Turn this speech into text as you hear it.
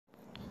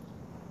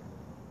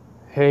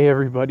Hey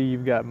everybody,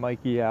 you've got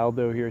Mikey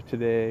Aldo here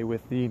today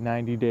with the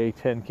 90-day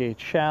 10K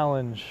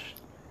challenge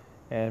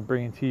and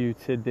bringing to you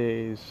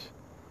today's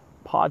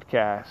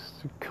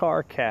podcast,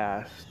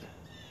 CarCast,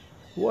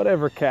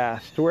 whatever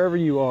cast, wherever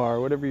you are,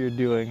 whatever you're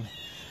doing.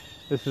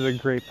 This is a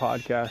great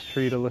podcast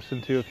for you to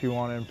listen to if you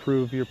want to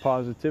improve your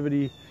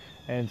positivity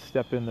and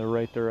step in the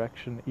right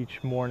direction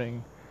each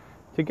morning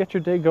to get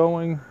your day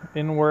going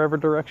in wherever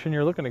direction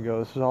you're looking to go.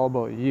 This is all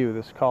about you.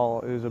 This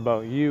call is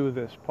about you.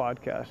 This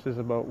podcast is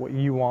about what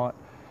you want,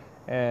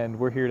 and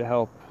we're here to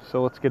help.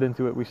 So let's get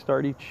into it. We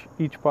start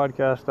each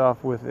podcast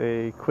off with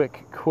a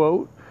quick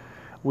quote.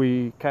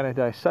 We kind of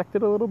dissect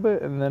it a little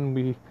bit, and then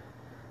we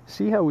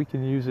see how we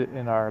can use it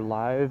in our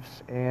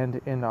lives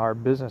and in our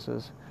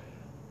businesses.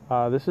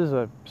 This is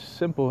a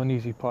simple and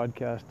easy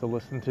podcast to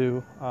listen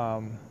to.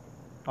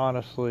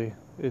 Honestly,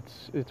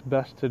 it's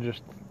best to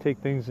just take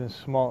things in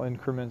small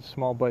increments,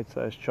 small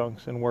bite-sized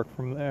chunks, and work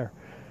from there.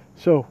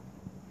 So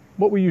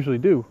what we usually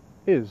do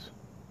is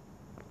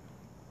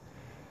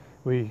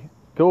we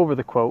go over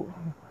the quote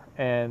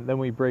and then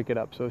we break it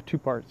up. So a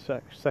two-part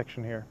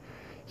section here.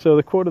 So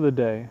the quote of the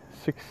day: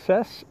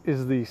 success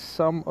is the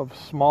sum of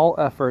small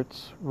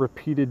efforts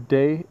repeated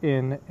day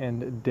in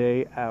and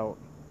day out.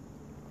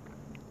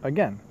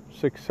 Again,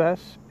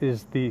 success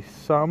is the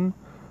sum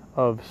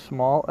of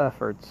small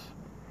efforts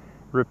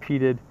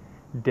repeated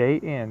day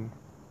in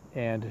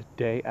and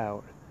day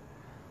out.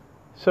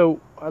 So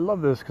I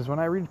love this because when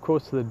I read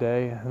quotes of the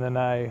day and then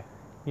I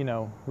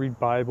read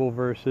Bible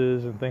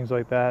verses and things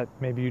like that,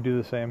 maybe you do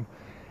the same,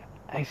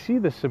 I see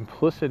the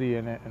simplicity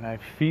in it and I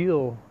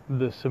feel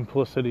the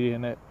simplicity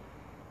in it,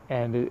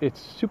 and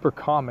it's super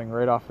calming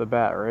right off the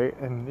bat, right?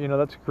 And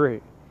that's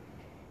great.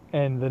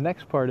 And the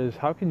next part is,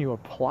 how can you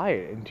apply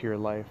it into your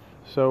life?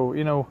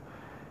 So,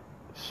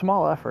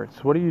 small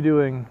efforts. What are you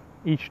doing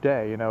each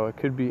day? It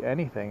could be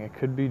anything. It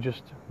could be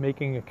just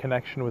making a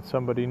connection with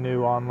somebody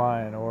new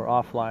online or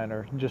offline,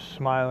 or just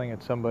smiling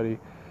at somebody.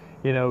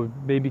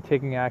 Maybe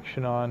taking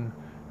action on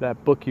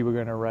that book you were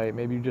going to write.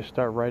 Maybe you just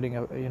start writing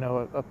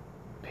a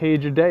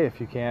page a day if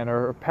you can,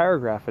 or a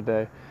paragraph a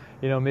day.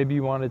 Maybe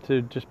you wanted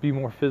to just be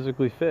more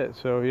physically fit.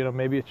 So,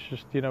 maybe it's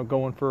just,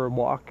 going for a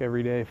walk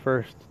every day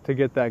first to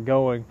get that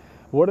going.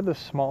 What are the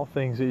small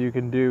things that you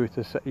can do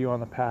to set you on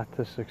the path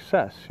to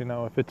success?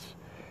 If it's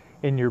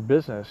in your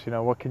business,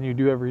 what can you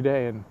do every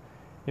day? And,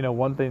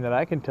 one thing that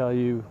I can tell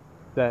you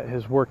that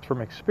has worked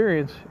from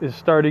experience is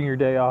starting your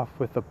day off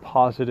with a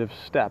positive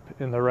step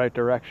in the right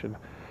direction.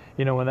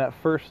 When that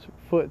first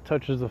foot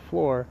touches the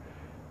floor,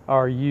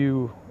 are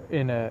you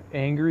in an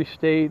angry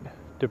state,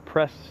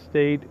 depressed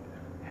state,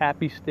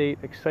 happy state,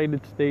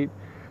 excited state?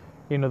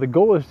 The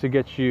goal is to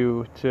get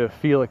you to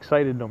feel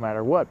excited no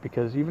matter what,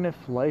 because even if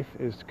life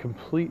is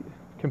complete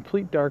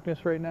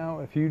darkness right now,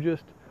 if you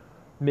just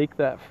make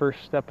that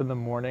first step in the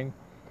morning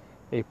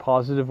a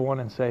positive one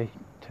and say,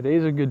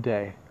 today's a good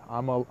day.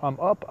 I'm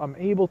up, I'm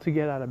able to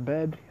get out of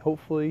bed,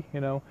 hopefully.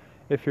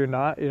 If you're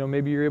not,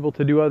 maybe you're able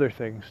to do other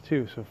things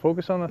too. So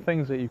focus on the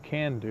things that you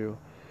can do,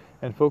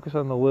 and focus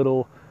on the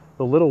little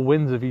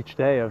wins of each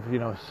day of,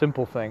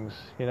 simple things,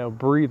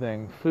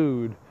 breathing,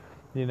 food,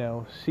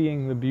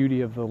 seeing the beauty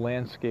of the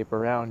landscape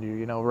around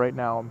you. Right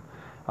now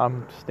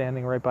I'm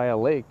standing right by a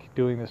lake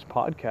doing this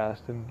podcast,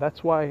 and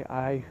that's why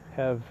I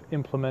have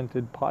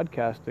implemented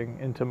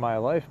podcasting into my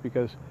life,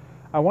 because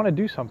I want to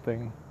do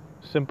something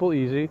simple,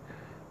 easy,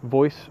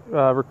 voice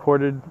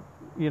recording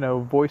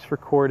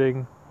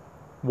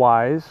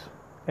wise.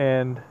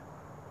 And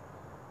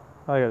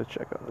I gotta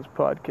check out this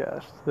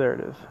podcast. There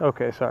it is.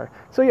 Okay, sorry.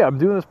 So yeah, I'm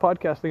doing this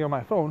podcasting on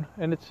my phone,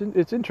 and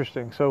it's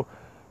interesting. So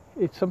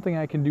it's something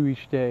I can do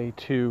each day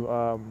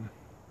to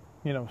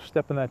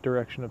step in that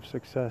direction of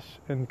success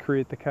and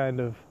create the kind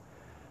of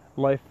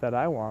life that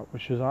I want,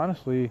 which is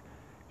honestly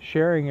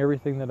sharing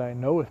everything that I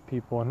know with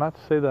people. And not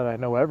to say that I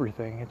know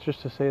everything, it's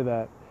just to say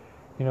that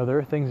there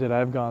are things that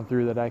I've gone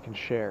through that I can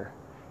share,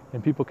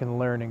 and people can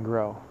learn and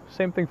grow.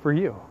 Same thing for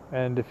you.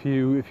 And if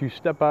you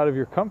step out of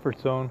your comfort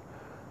zone,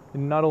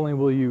 not only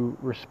will you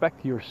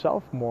respect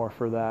yourself more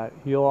for that,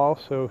 you'll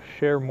also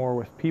share more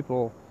with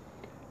people.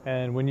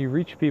 And when you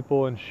reach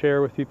people and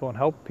share with people and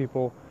help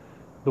people,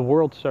 the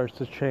world starts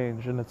to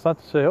change. And it's not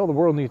to say, the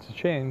world needs to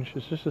change.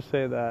 It's just to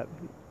say that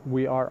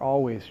we are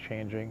always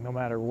changing, no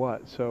matter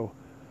what. So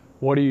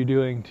what are you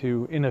doing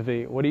to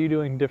innovate? What are you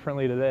doing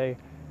differently today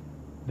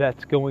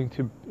that's going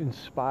to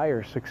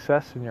inspire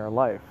success in your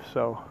life?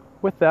 So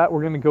with that,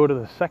 we're going to go to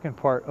the second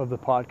part of the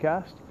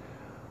podcast,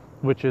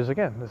 which is,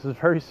 again, this is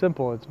very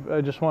simple.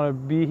 I just want to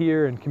be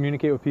here and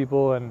communicate with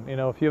people. And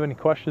if you have any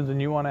questions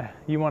and you want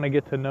to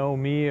get to know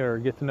me or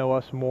get to know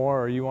us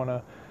more, or you want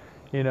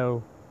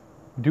to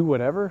do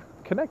whatever,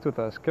 connect with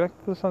us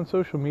on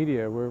social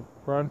media. We're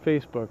on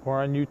Facebook,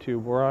 we're on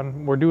YouTube,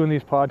 we're doing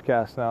these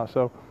podcasts now.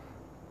 So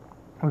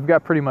we've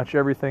got pretty much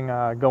everything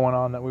going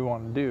on that we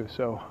want to do.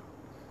 So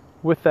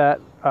with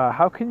that,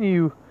 how can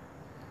you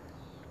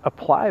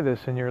apply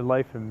this in your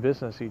life and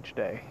business each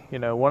day?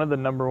 One of the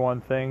number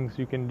one things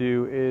you can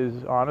do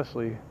is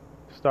honestly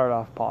start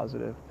off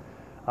positive.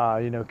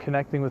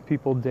 Connecting with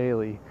people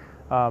daily,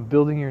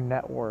 building your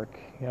network,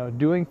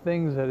 doing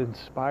things that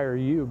inspire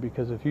you,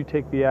 because if you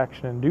take the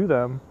action and do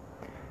them,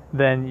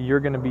 then you're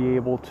going to be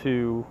able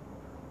to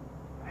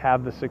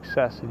have the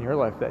success in your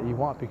life that you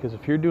want. Because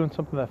if you're doing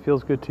something that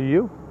feels good to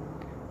you,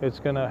 it's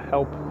going to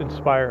help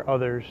inspire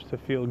others to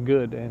feel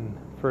good and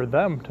for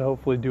them to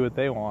hopefully do what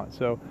they want.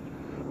 So,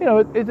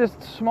 it's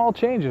just small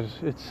changes.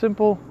 It's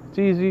simple, it's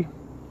easy,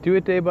 do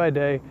it day by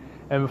day,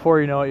 and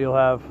before you know it, you'll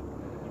have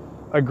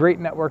a great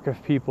network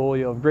of people,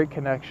 you'll have great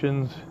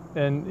connections,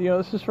 and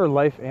this is for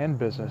life and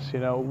business.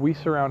 We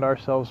surround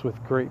ourselves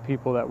with great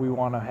people that we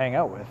want to hang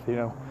out with.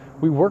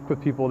 We work with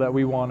people that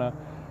we want to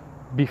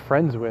be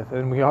friends with,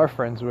 and we are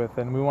friends with,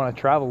 and we want to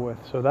travel with.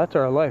 So that's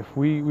our life.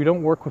 We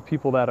don't work with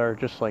people that are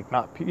just like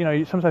not,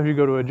 sometimes you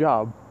go to a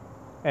job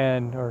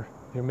or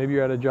maybe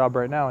you're at a job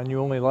right now and you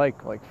only like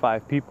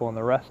 5 people and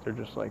the rest are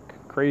just like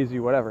crazy,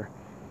 whatever.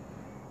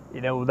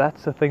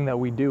 That's the thing that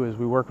we do, is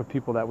we work with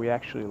people that we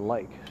actually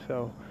like.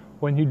 So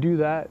when you do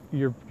that,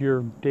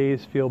 your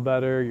days feel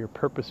better, your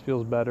purpose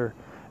feels better,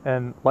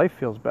 and life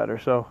feels better.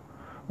 So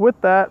with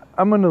that,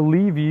 I'm going to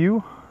leave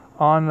you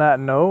on that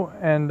note,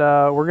 and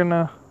we're going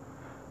to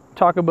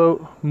talk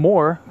about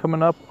more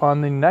coming up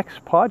on the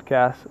next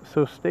podcast,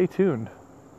 so stay tuned.